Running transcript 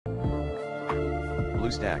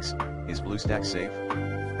BlueStacks, is BlueStacks safe?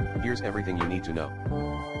 Here's everything you need to know.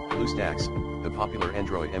 BlueStacks, the popular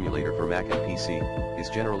Android emulator for Mac and PC, is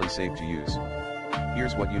generally safe to use.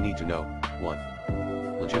 Here's what you need to know.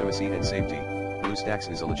 1. Legitimacy and safety.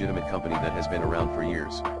 BlueStacks is a legitimate company that has been around for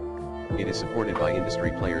years. It is supported by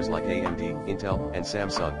industry players like AMD, Intel, and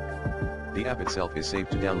Samsung. The app itself is safe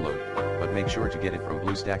to download, but make sure to get it from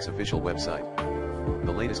BlueStacks' official website.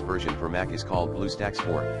 The latest version for Mac is called BlueStacks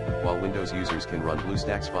 4, while Windows users can run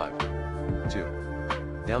BlueStacks 5.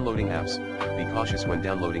 2. Downloading apps. Be cautious when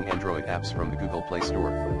downloading Android apps from the Google Play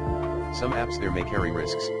Store. Some apps there may carry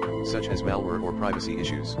risks, such as malware or privacy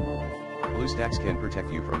issues. BlueStacks can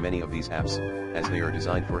protect you from many of these apps, as they are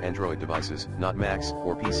designed for Android devices, not Macs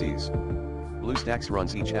or PCs. BlueStacks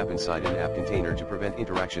runs each app inside an app container to prevent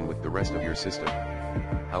interaction with the rest of your system.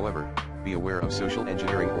 However, be aware of social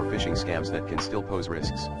engineering or phishing scams that can still pose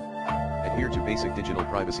risks. Adhere to basic digital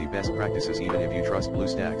privacy best practices even if you trust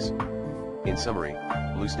BlueStacks. In summary,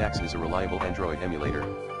 BlueStacks is a reliable Android emulator,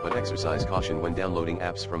 but exercise caution when downloading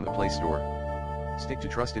apps from the Play Store. Stick to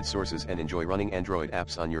trusted sources and enjoy running Android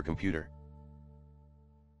apps on your computer.